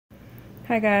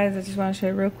Hi guys, I just want to show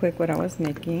you real quick what I was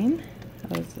making.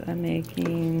 I was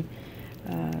making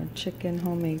chicken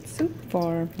homemade soup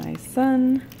for my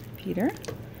son, Peter.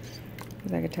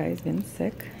 Because I could tell he's been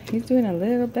sick. He's doing a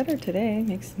little better today.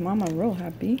 Makes Mama real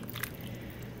happy.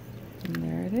 And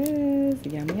there it is.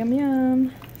 Yum, yum,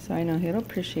 yum. So I know he'll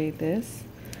appreciate this.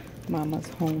 Mama's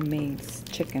homemade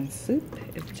chicken soup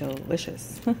is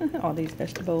delicious. All these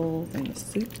vegetables and the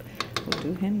soup will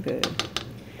do him good.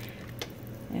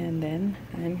 And then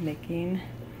I'm making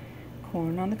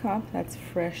corn on the cob. That's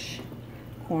fresh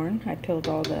corn. I peeled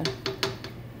all the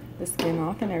skin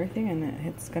off and everything, and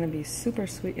it's going to be super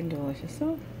sweet and delicious.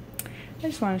 So I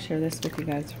just want to share this with you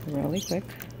guys really quick.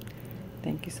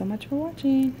 Thank you so much for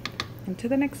watching. Until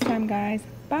the next time, guys.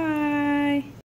 Bye.